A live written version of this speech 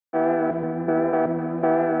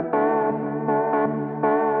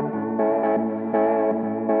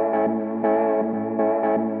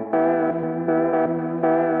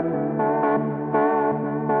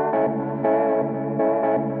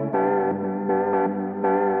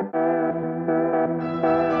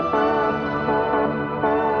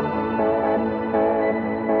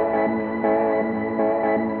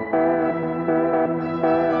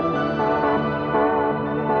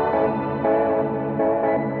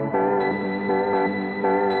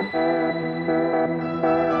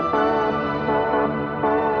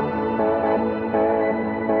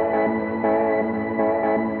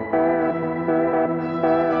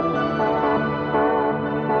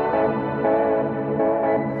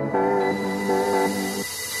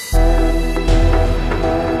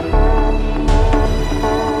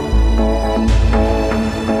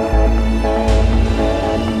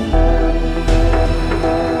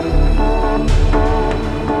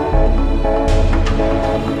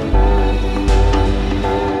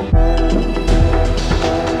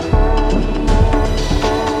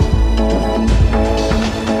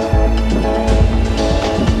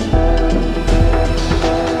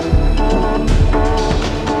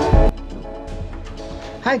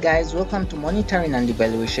Hi guys, welcome to Monitoring and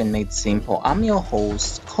Evaluation Made Simple. I'm your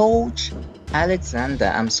host, Coach Alexander.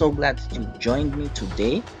 I'm so glad that you joined me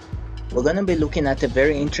today. We're going to be looking at a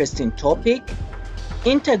very interesting topic,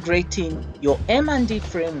 integrating your M&E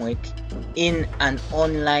framework in an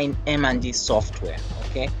online M&E software.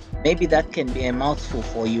 Okay, maybe that can be a mouthful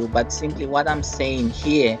for you, but simply what I'm saying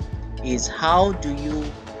here is how do you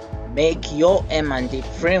make your M&E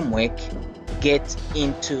framework get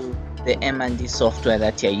into the M&E software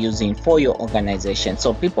that you're using for your organization.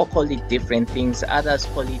 So people call it different things. Others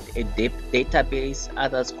call it a database.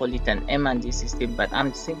 Others call it an M&E system. But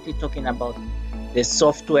I'm simply talking about the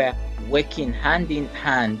software working hand in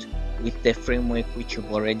hand with the framework which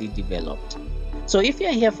you've already developed. So if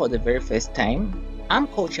you're here for the very first time, I'm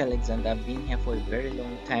Coach Alexander. I've been here for a very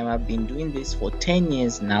long time. I've been doing this for 10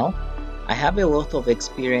 years now. I have a wealth of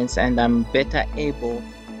experience and I'm better able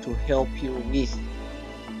to help you with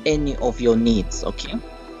any of your needs. Okay,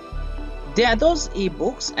 there are those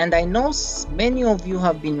ebooks, and I know many of you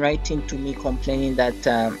have been writing to me complaining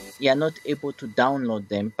that you're not able to download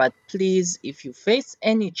them. But please, if you face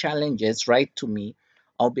any challenges, write to me.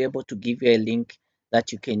 I'll be able to give you a link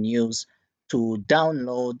that you can use to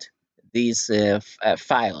download these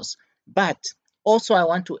files. But also, I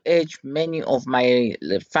want to urge many of my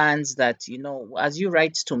fans that, as you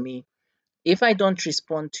write to me, if I don't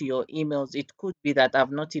respond to your emails, it could be that I've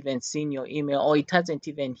not even seen your email or it hasn't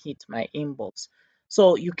even hit my inbox.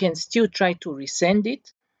 So you can still try to resend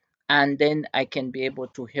it, and then I can be able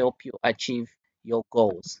to help you achieve your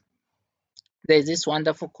goals. There's this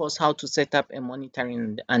wonderful course, How to Set Up a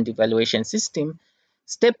Monitoring and Evaluation System.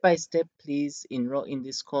 Step by step, please enroll in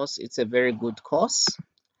this course. It's a very good course.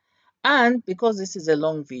 And because this is a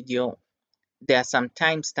long video, there are some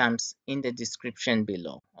timestamps in the description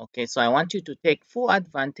below. Okay, so I want you to take full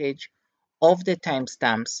advantage of the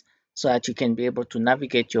timestamps so that you can be able to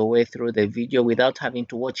navigate your way through the video without having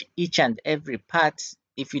to watch each and every part.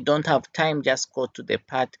 If you don't have time, just go to the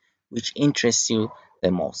part which interests you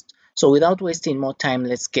the most. So without wasting more time,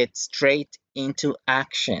 let's get straight into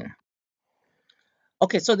action.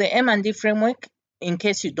 Okay, so the M&E framework, in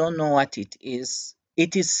case you don't know what it is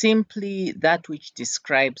simply that which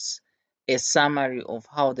describes a summary of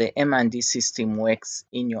how the M&E system works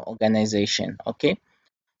in your organization. Okay,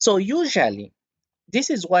 so usually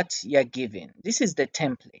this is what you're given. This is the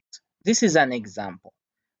template. This is an example,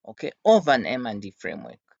 okay, of an M&E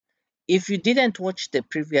framework. If you didn't watch the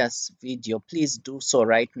previous video, please do so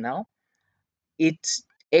right now. It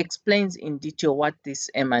explains in detail what this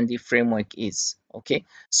M&E framework is. Okay,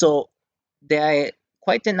 so there are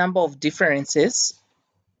quite a number of differences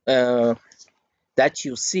that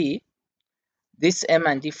you see. This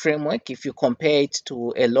M&E framework, if you compare it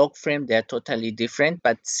to a log frame, they're totally different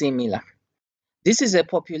but similar. This is a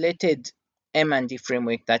populated M&E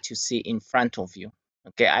framework that you see in front of you.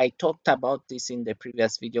 Okay, I talked about this in the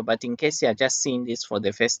previous video, but in case you're just seeing this for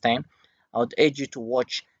the first time, I would urge you to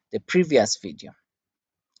watch the previous video.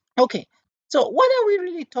 Okay, so what are we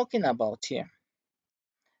really talking about here?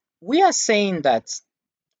 We are saying that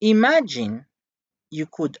imagine you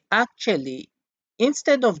could actually,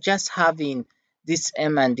 instead of just having this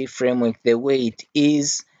M&E framework the way it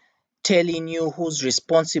is, telling you who's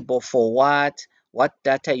responsible for what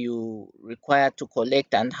data you require to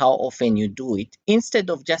collect and how often you do it, instead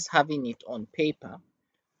of just having it on paper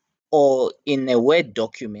or in a Word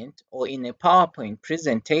document or in a PowerPoint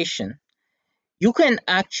presentation, you can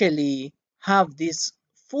actually have this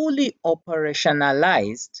fully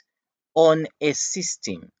operationalized on a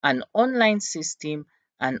system, an online system,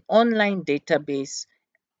 an online database,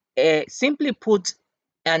 simply put,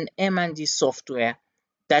 an M&E software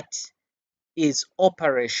that is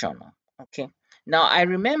operational. Okay, now I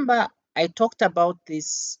remember I talked about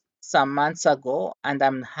this some months ago and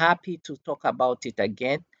I'm happy to talk about it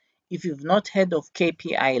again. If you've not heard of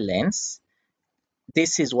KPIlens,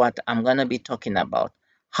 this is what I'm going to be talking about.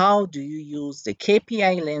 How do you use the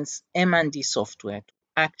KPIlens M&E software to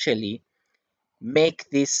actually make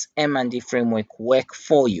this M&E framework work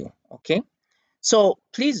for you? Okay, so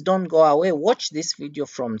please don't go away. Watch this video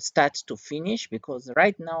from start to finish, because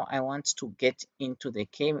right now I want to get into the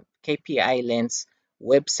KPIlens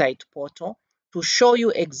website portal to show you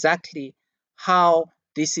exactly how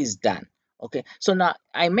this is done. Okay, so now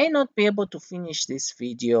I may not be able to finish this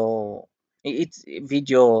video,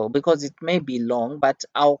 because it may be long, but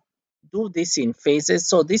I'll do this in phases.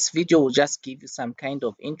 So this video will just give you some kind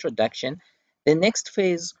of introduction. The next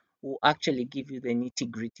phase will actually give you the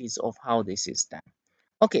nitty-gritties of how this is done.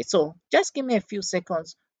 Okay, so just give me a few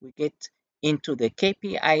seconds. We get into the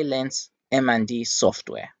KPIlens M&E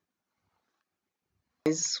software.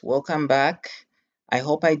 Guys, welcome back. I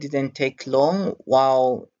hope I didn't take long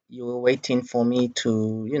while you were waiting for me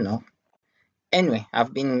to, Anyway,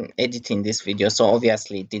 I've been editing this video, so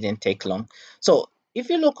obviously it didn't take long. So if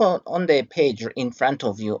you look on the page in front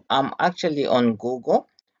of you, I'm actually on Google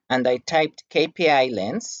and I typed KPI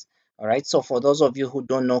Lens. All right. So for those of you who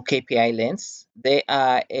don't know KPI Lens, they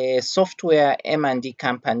are a software M&E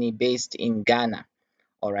company based in Ghana.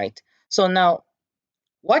 All right. So now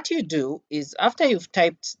what you do is after you've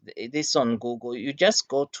typed this on Google, you just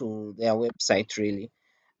go to their website really,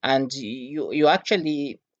 and you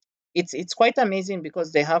actually it's quite amazing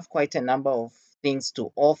because they have quite a number of things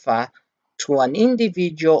to offer to an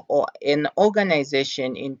individual or an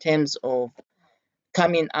organization in terms of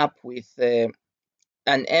coming up with an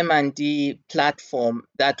M&D platform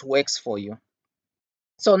that works for you.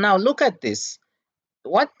 So now look at this.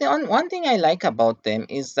 One thing I like about them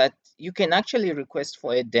is that you can actually request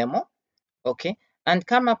for a demo, okay, and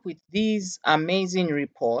come up with these amazing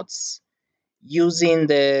reports using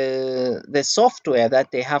the software that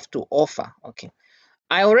they have to offer. Okay,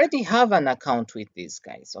 I already have an account with these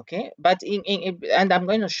guys, okay, but and I'm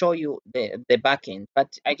going to show you the back end,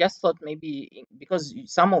 but I just thought maybe because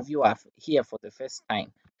some of you are here for the first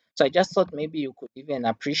time, so I just thought maybe you could even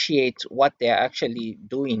appreciate what they're actually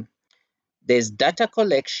doing. There's data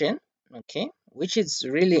collection, okay, which is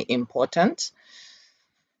really important.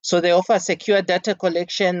 So they offer secure data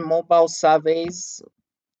collection, mobile surveys.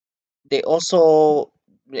 They also,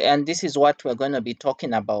 and this is what we're going to be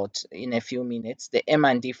talking about in a few minutes, the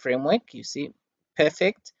M&D framework. You see,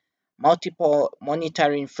 perfect. Multiple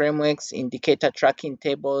monitoring frameworks, indicator tracking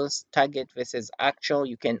tables, target versus actual.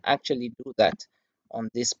 You can actually do that on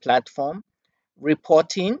this platform.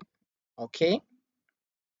 Reporting, okay.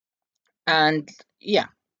 And yeah,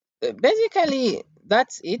 basically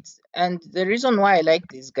that's it. And the reason why I like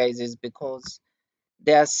these guys is because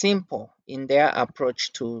they are simple in their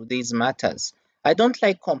approach to these matters. I don't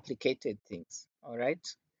like complicated things. All right.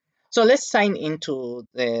 So let's sign into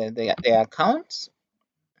the account.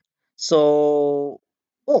 So,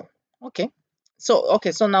 oh, okay. So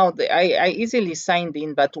now I easily signed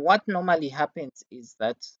in, but what normally happens is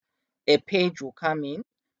that a page will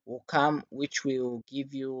come, which will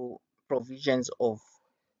give you provisions of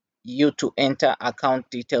you to enter account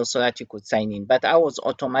details so that you could sign in. But I was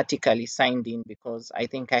automatically signed in because I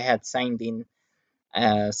think I had signed in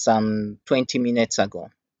some 20 minutes ago.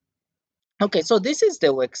 Okay, so this is the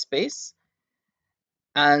workspace.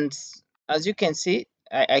 And as you can see,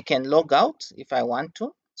 I can log out if I want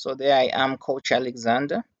to. So there I am, Coach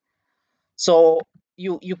Alexander. So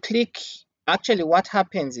you click, actually what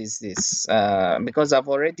happens is this, because I've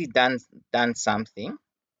already done something,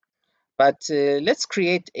 but let's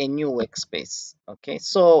create a new workspace. Okay,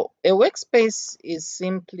 so a workspace is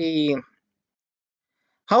simply,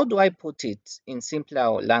 how do I put it in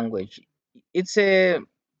simpler language? It's a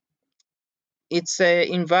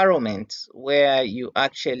environment where you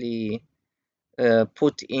actually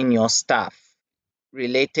put in your stuff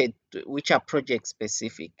related to, which are project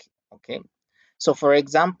specific. Okay, so for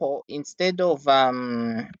example, instead of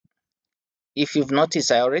if you've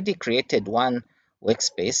noticed, I already created one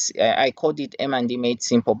workspace. I called it M&D Made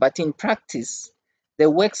Simple, but in practice the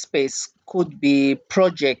workspace could be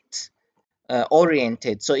project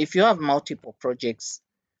oriented. So if you have multiple projects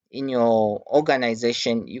in your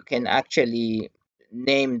organization, you can actually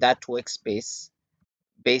name that workspace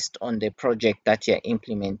based on the project that you're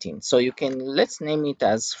implementing. So you can, let's name it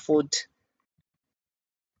as food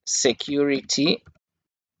security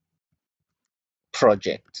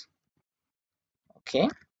project. Okay.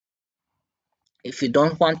 If you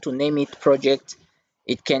don't want to name it project,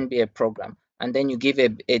 it can be a program. And then you give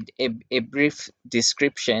a brief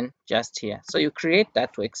description just here. So you create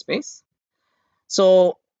that workspace.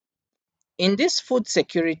 So in this food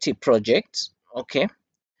security project, okay,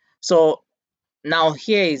 so now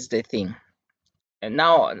here is the thing. And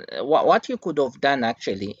now, what you could have done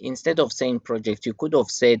actually, instead of saying project, you could have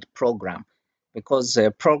said program, because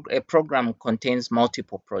a program contains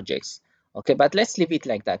multiple projects. Okay, but let's leave it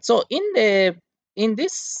like that. So in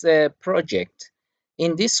this project,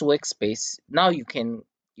 in this workspace, now you can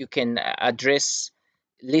address,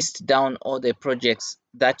 list down all the projects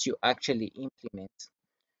that you actually implement.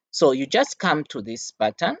 So you just come to this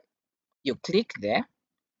button, you click there,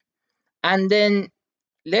 and then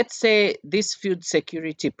let's say this food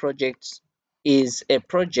security project is a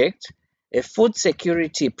food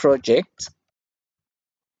security project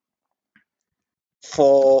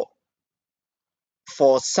for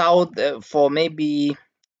south, for maybe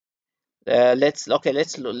let's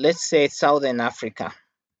say Southern Africa,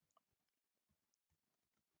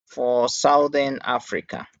 for Southern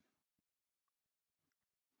Africa.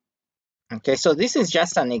 Okay, so this is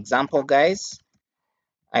just an example, guys.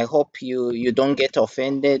 I hope you don't get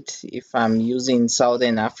offended if I'm using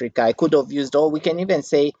Southern Africa. I could have used, or we can even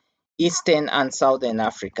say Eastern and Southern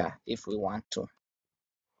Africa if we want to.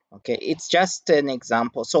 Okay, it's just an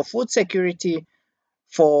example. So food security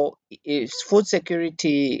project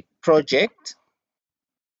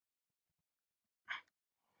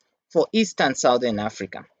for East and Southern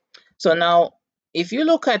Africa. So now, if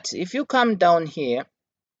you come down here,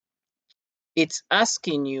 it's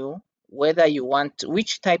asking you whether you want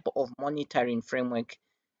which type of monitoring framework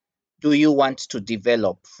do you want to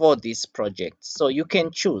develop for this project. So you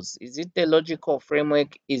can choose, is it the logical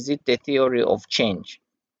framework? Is it the theory of change?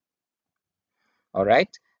 All right.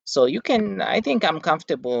 So you can, I think I'm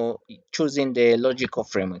comfortable choosing the logical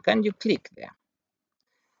framework, and you click there.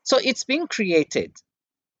 So it's been created.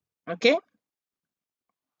 Okay.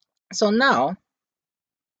 So now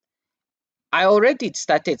I already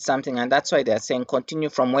started something, and that's why they're saying continue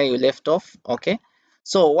from where you left off. Okay.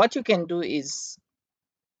 So what you can do is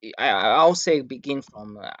I'll say begin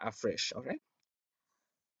from afresh. All right.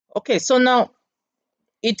 Okay. So now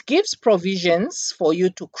it gives provisions for you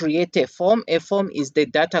to create a form. A form is the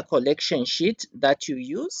data collection sheet that you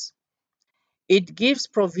use. It gives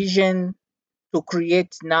provision to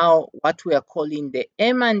create now what we are calling the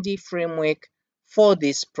M&E framework for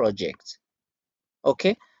this project.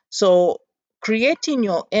 Okay, so creating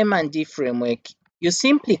your M&E framework, you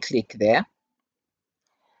simply click there,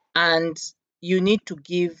 and you need to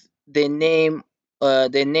give the name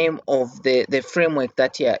of the framework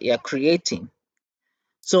that you're creating.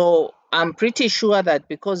 So I'm pretty sure that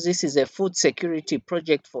because this is a food security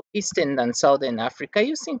project for Eastern and Southern Africa,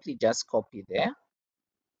 you simply just copy there.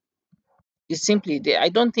 You simply there. I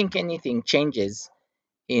don't think anything changes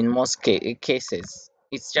in most cases.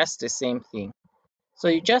 It's just the same thing. So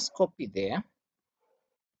you just copy there,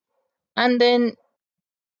 and then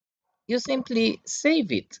you simply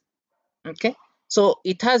save it. Okay. So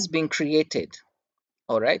it has been created.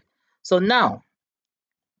 All right. So now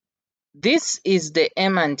this is the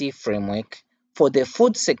M&E framework for the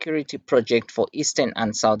food security project for Eastern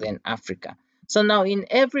and Southern Africa. So now in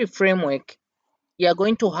every framework, you are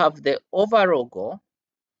going to have the overall goal,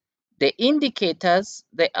 the indicators,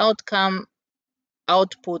 the outcome,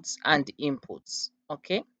 outputs, and inputs.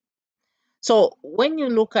 Okay. So when you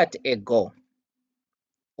look at a goal,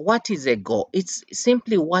 what is a goal? It's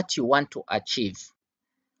simply what you want to achieve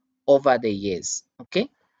over the years. Okay.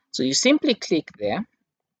 So you simply click there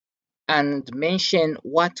and mention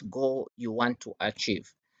what goal you want to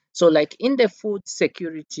achieve. So, like in the food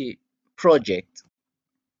security project,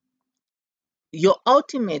 your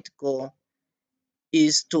ultimate goal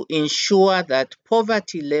is to ensure that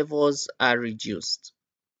poverty levels are reduced.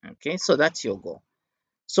 Okay, so that's your goal.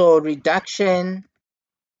 So reduction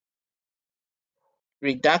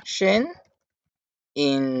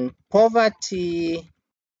in poverty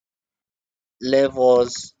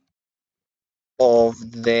levels of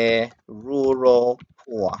the rural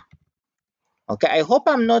poor. Okay, I hope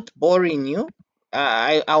I'm not boring you.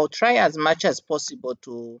 I'll try as much as possible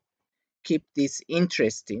to keep this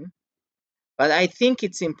interesting, but I think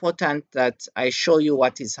it's important that I show you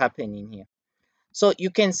what is happening here. So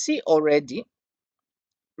you can see already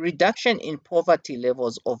reduction in poverty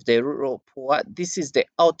levels of the rural poor. This is the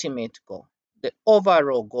ultimate goal, the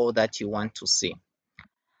overall goal that you want to see.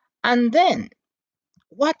 And then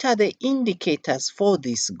what are the indicators for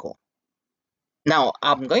this goal? Now,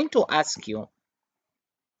 I'm going to ask you,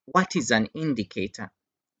 what is an indicator?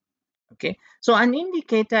 Okay, so an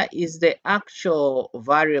indicator is the actual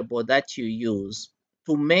variable that you use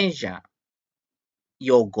to measure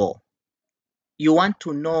your goal. You want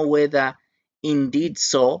to know whether indeed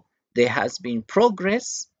so there has been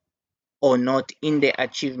progress or not in the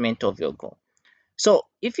achievement of your goal. So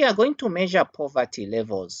if you are going to measure poverty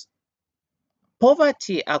levels,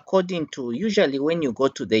 poverty according to usually when you go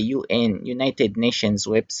to the United Nations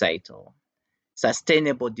website or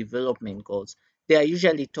Sustainable Development Goals, they are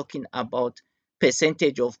usually talking about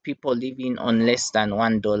percentage of people living on less than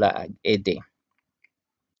 $1 a day.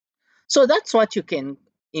 So that's what you can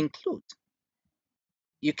include.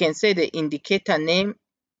 You can say the indicator name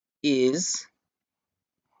is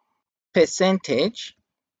percentage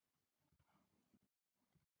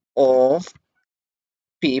of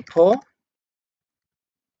people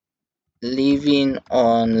living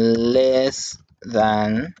on less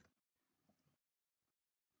than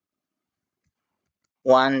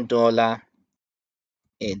 $1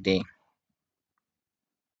 a day.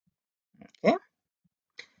 Okay.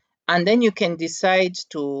 And then you can decide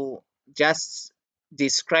to just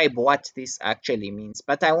describe what this actually means,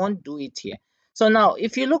 but I won't do it here. So now,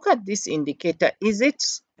 if you look at this indicator, is it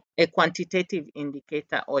a quantitative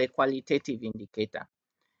indicator or a qualitative indicator?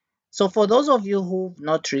 So for those of you who've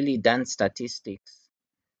not really done statistics,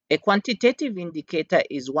 a quantitative indicator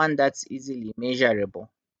is one that's easily measurable,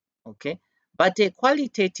 okay? But a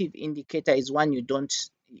qualitative indicator is one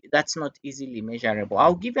that's not easily measurable.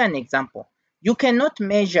 I'll give you an example. You cannot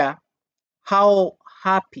measure how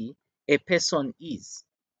happy a person is.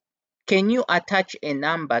 Can you attach a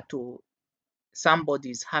number to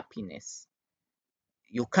somebody's happiness?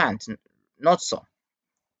 You can't, not so.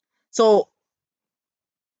 So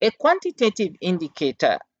a quantitative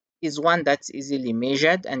indicator is one that's easily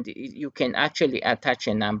measured and you can actually attach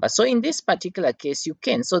a number. So in this particular case, you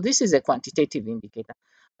can. So this is a quantitative indicator.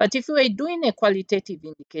 But if you were doing a qualitative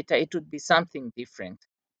indicator, it would be something different.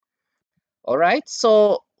 All right.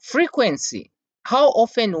 So frequency, how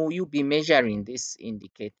often will you be measuring this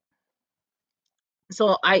indicator?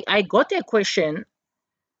 So I got a question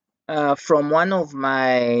from one of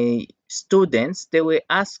my students. They were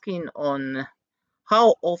asking on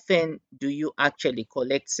how often do you actually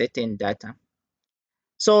collect certain data?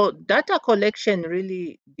 So data collection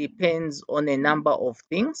really depends on a number of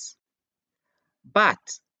things. But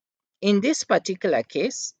in this particular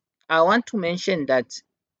case, I want to mention that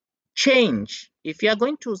change, if you are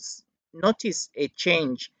going to notice a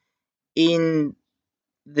change in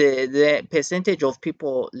the percentage of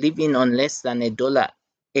people living on less than $1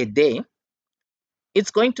 a day,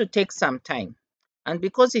 it's going to take some time. And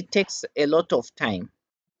because it takes a lot of time,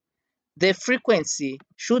 the frequency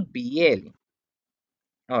should be yearly,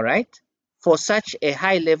 all right, for such a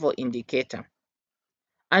high level indicator.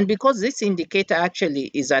 And because this indicator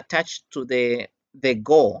actually is attached to the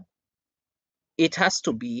goal, it has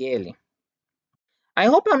to be yearly. I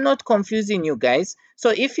hope I'm not confusing you guys.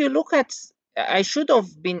 So if you look at, I should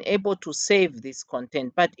have been able to save this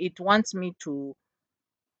content, but it wants me to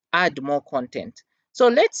add more content. So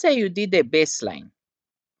let's say you did a baseline.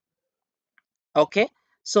 Okay,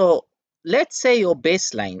 so let's say your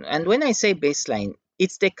baseline, and when I say baseline,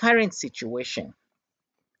 it's the current situation.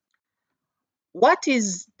 What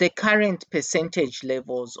is the current percentage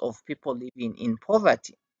levels of people living in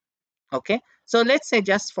poverty? Okay, so let's say,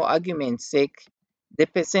 just for argument's sake, the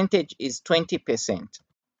percentage is 20%.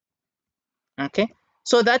 Okay,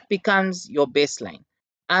 so that becomes your baseline.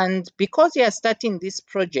 And because you are starting this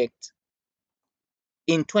project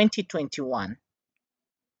in 2021,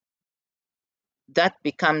 that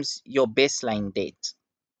becomes your baseline date.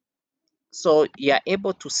 So you are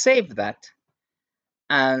able to save that,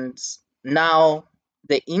 and now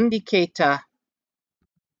the indicator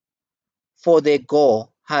for the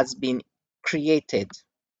goal has been created.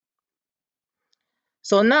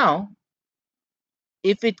 So now,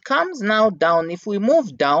 if it comes now down, if we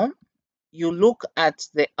move down, you look at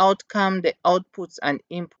the outcome, the outputs and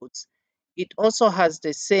inputs, it also has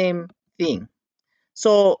the same thing.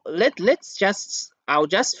 So I'll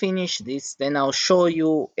just finish this, then I'll show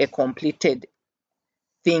you a completed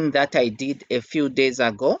thing that I did a few days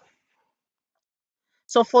ago.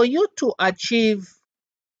 So for you to achieve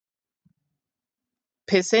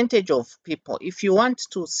percentage of people, if you want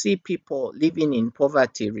to see people living in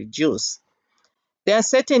poverty reduce, there are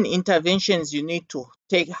certain interventions you need to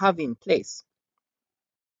have in place,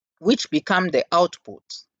 which become the output.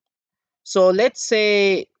 So let's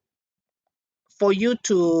say for you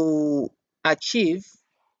to achieve,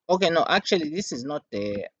 okay, no, actually, this is not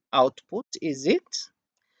the output, is it?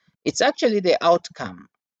 It's actually the outcome.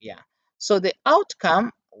 Yeah. So the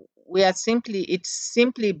outcome, it's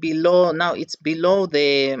simply below, now it's below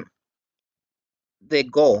the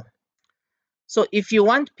goal. So if you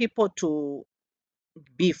want people to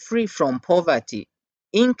be free from poverty,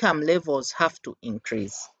 income levels have to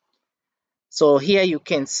increase. So here you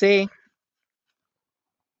can say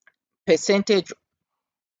percentage,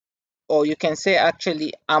 or you can say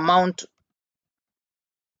actually amount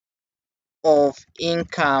of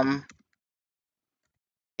income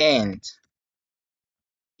earned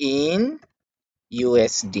in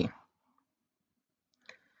USD.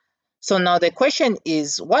 So now the question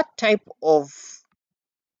is, what type of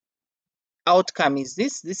outcome is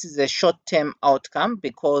this? This is a short-term outcome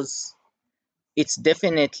because it's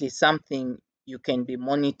definitely something you can be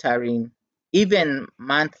monitoring even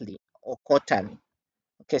monthly or quarterly.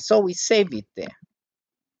 Okay, so we save it there.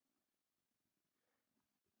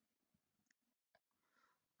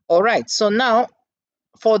 All right, so now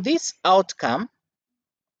for this outcome,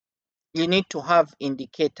 you need to have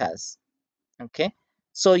indicators. Okay,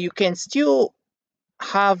 so you can still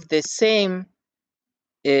have the same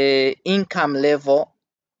income level.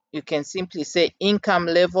 You can simply say income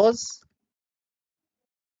levels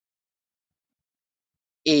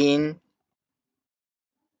in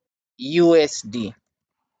USD.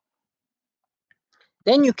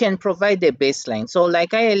 Then you can provide a baseline. So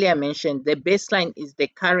like I earlier mentioned, the baseline is the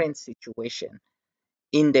current situation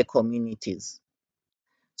in the communities.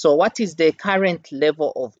 So what is the current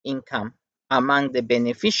level of income among the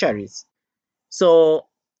beneficiaries? So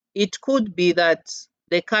it could be that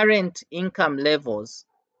the current income levels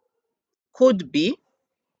could be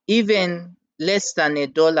even less than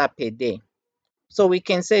 $1 per day. So we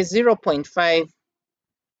can say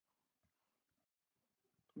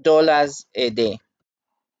 $0.5 a day.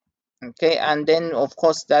 Okay, and then of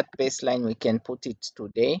course that baseline we can put it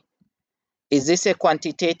today. Is this a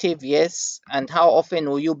quantitative? Yes. And how often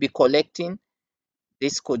will you be collecting?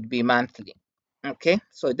 This could be monthly. Okay,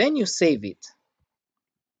 so then you save it.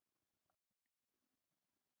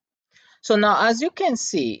 So now as you can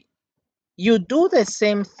see, you do the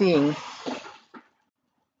same thing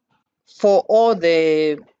for all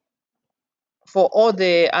the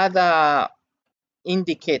other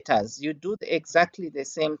indicators. You do exactly the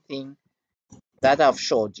same thing that I've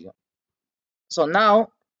showed you. So now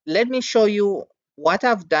let me show you what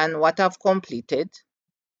I've done, what I've completed.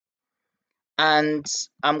 And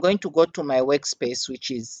I'm going to go to my workspace,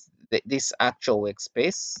 which is this actual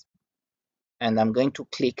workspace. And I'm going to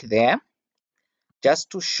click there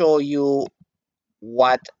just to show you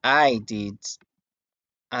what I did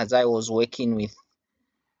as I was working with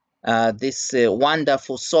this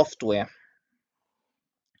wonderful software.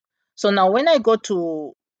 So now when I go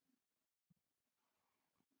to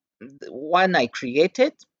the one I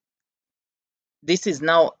created, this is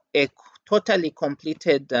now a totally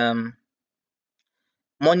completed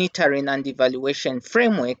monitoring and evaluation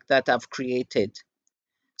framework that I've created.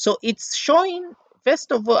 So it's showing,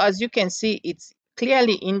 first of all, as you can see, it's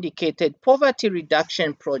clearly indicated poverty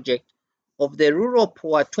reduction project of the rural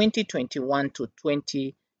poor 2021 to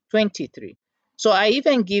 2023. So I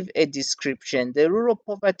even give a description. The Rural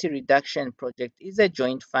Poverty Reduction Project is a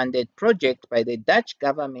joint funded project by the Dutch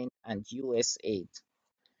government and USAID.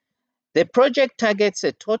 The project targets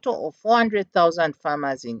a total of 400,000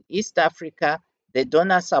 farmers in East Africa. The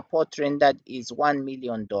donor support rendered is $1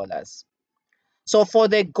 million. So for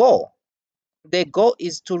the goal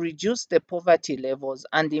is to reduce the poverty levels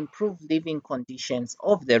and improve living conditions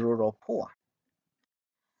of the rural poor.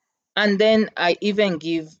 And then I even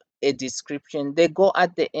give a description. The goal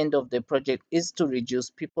at the end of the project is to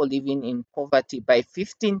reduce people living in poverty by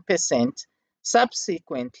 15%.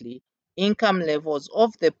 Subsequently, income levels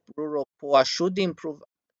of the rural poor should improve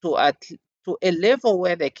to a level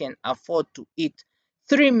where they can afford to eat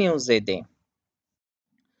 3 meals a day.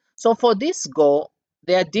 So for this goal,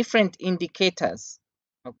 there are different indicators.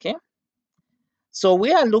 Okay. So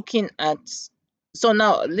we are looking at, so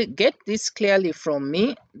now get this clearly from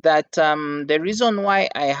me that the reason why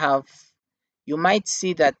I have, you might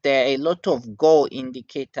see that there are a lot of goal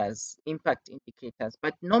indicators, impact indicators,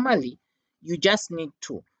 but normally you just need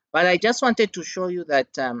two. But I just wanted to show you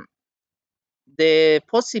that the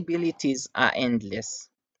possibilities are endless.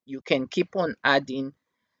 You can keep on adding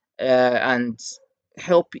and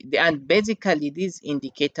help, and basically these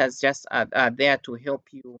indicators just are there to help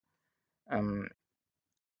you um,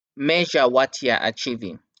 measure what you're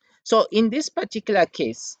achieving. So in this particular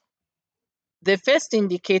case, the first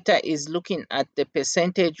indicator is looking at the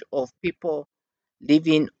percentage of people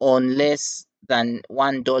living on less than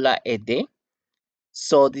 $1 a day.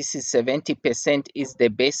 So this is 70% is the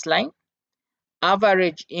baseline.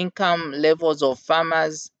 Average income levels of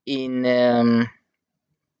farmers in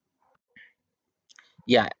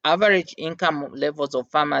average income levels of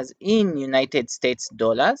farmers in United States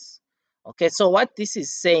dollars. Okay, so what this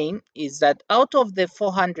is saying is that out of the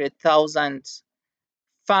 400,000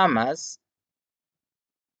 farmers,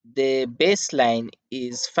 the baseline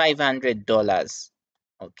is $500,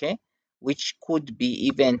 okay, which could be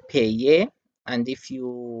even per year. And if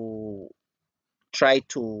you try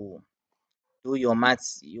to do your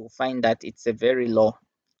maths, you'll find that it's a very low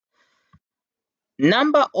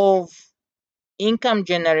number of income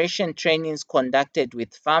generation trainings conducted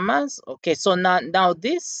with farmers. Okay, so now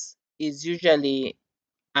this is usually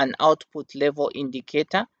an output level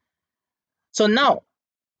indicator. So now,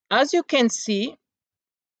 as you can see,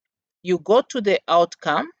 you go to the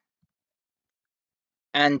outcome,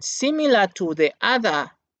 and similar to the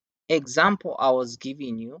other example I was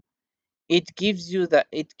giving you, it gives you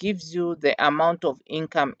the amount of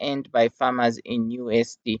income earned by farmers in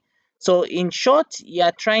USD. So in short, you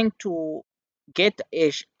are trying to get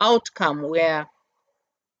a outcome where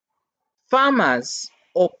farmers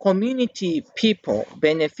or community people,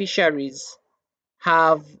 beneficiaries,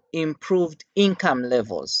 have improved income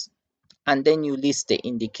levels. and then you list the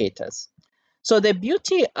indicators. So the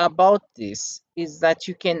beauty about this is that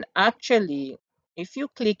you can actually, if you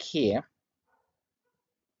click here,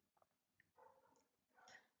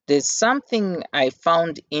 there's something I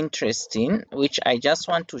found interesting, which I just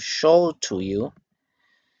want to show to you.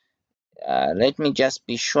 Let me just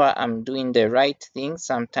be sure I'm doing the right thing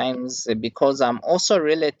sometimes, because I'm also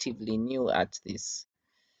relatively new at this.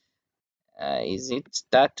 Is it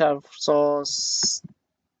data source?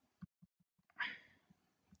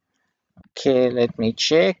 Okay, let me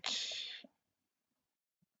check.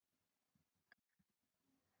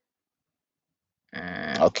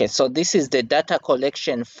 Okay, so this is the data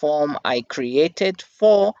collection form I created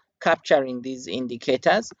for capturing these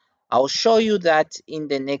indicators. I'll show you that in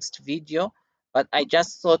the next video, but I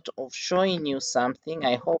just thought of showing you something.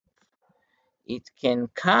 I hope it can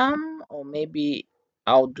come, or maybe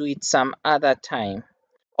I'll do it some other time.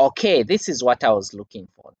 Okay, this is what I was looking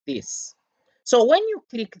for, this. So when you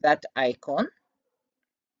click that icon,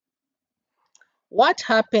 what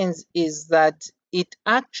happens is that it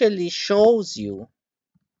actually shows you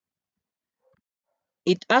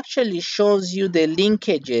the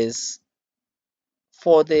linkages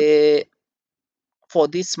for the for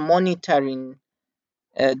this monitoring,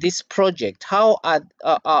 this project. How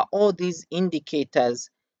are all these indicators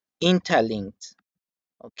interlinked?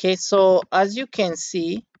 Okay, so as you can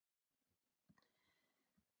see,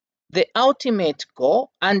 the ultimate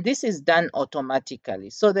goal, and this is done automatically.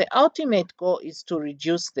 So the ultimate goal is to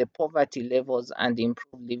reduce the poverty levels and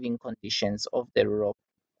improve living conditions of the rural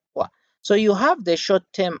poor. So you have the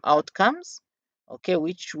short-term outcomes, okay,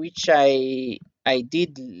 which I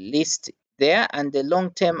did list there, and the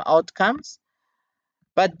long-term outcomes.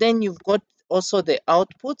 But then you've got also the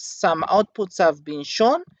outputs. Some outputs have been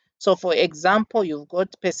shown. So for example, you've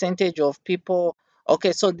got percentage of people.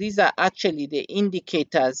 Okay, so these are actually the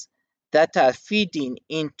indicators that are feeding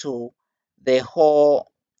into the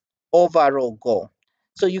whole overall goal.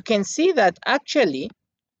 So you can see that actually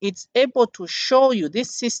it's able to show you,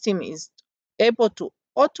 this system is able to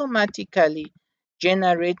automatically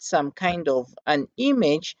generate some kind of an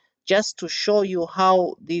image just to show you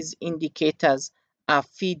how these indicators are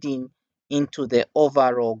feeding into the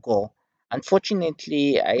overall goal.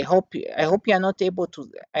 Unfortunately, I hope you are not able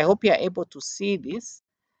to, I hope you are able to see this.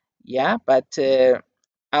 Yeah, but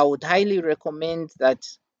I would highly recommend that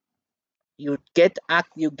you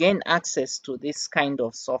gain access to this kind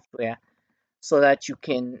of software so that you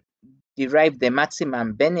can derive the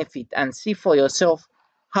maximum benefit and see for yourself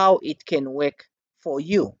how it can work for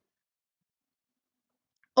you.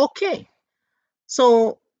 Okay,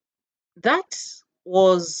 so that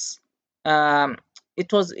was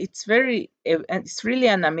it's really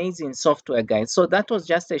an amazing software, guys. So that was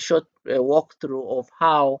just a short walkthrough of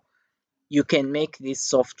how you can make this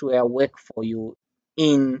software work for you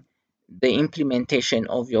in the implementation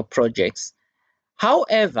of your projects.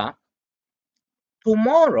 However,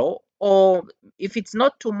 tomorrow, or if it's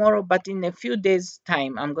not tomorrow but in a few days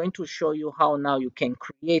time, I'm going to show you how now you can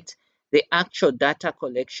create the actual data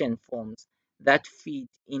collection forms that feed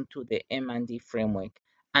into the M&E framework.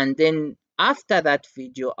 And then after that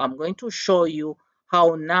video, I'm going to show you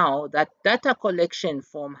how now that data collection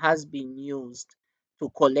form has been used to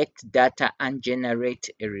collect data and generate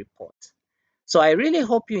a report. So I really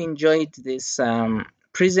hope you enjoyed this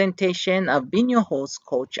presentation. I've been your host,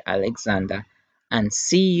 Coach Alexander, and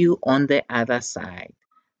see you on the other side.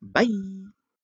 Bye.